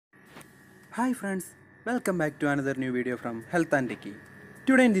Hi friends, welcome back to another new video from Health and Techie.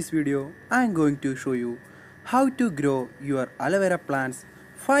 Today in this video, I am going to show you how to grow your aloe vera plants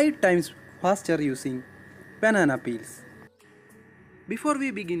 5 times faster using banana peels. Before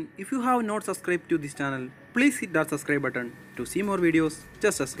we begin, if you have not subscribed to this channel, please hit that subscribe button to see more videos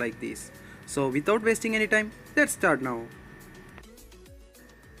just as like this. So without wasting any time, let's start now.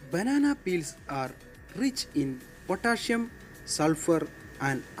 Banana peels are rich in potassium, sulfur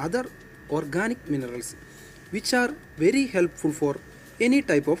and other organic minerals which are very helpful for any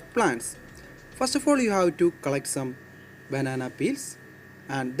type of plants. First of all, you have to collect some banana peels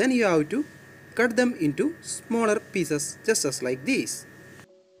and then you have to cut them into smaller pieces just as like this.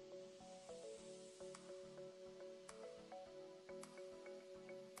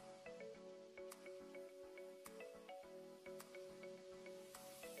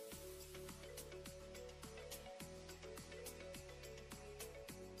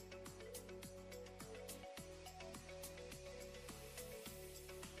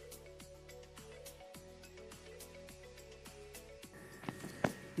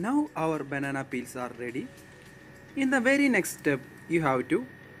 Now our banana peels are ready. In the very next step, you have to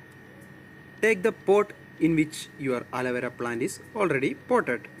take the pot in which your aloe vera plant is already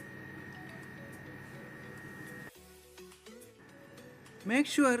potted. Make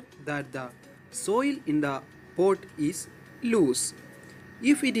sure that the soil in the pot is loose.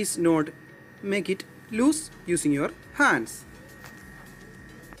 If it is not, make it loose using your hands.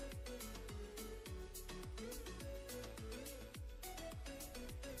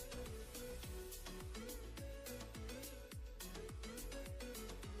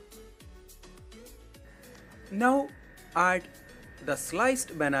 Now add the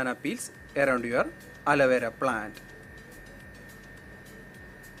sliced banana peels around your aloe vera plant.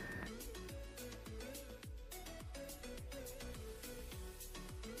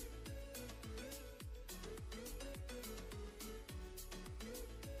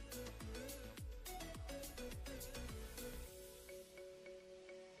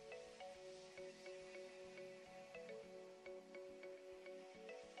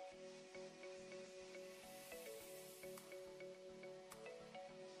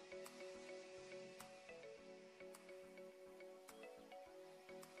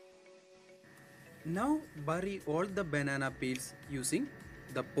 Now bury all the banana peels using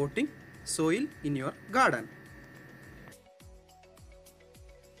the potting soil in your garden.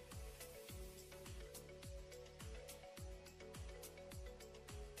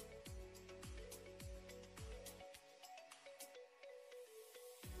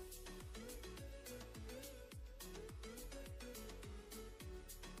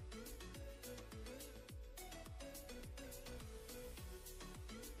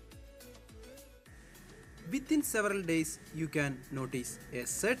 Within several days, you can notice a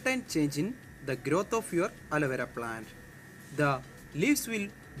certain change in the growth of your aloe vera plant. The leaves will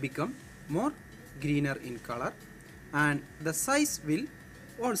become more greener in color and the size will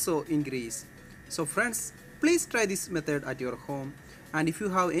also increase. So friends, please try this method at your home, and if you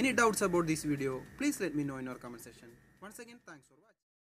have any doubts about this video, please let me know in our comment section. Once again, thanks for watching.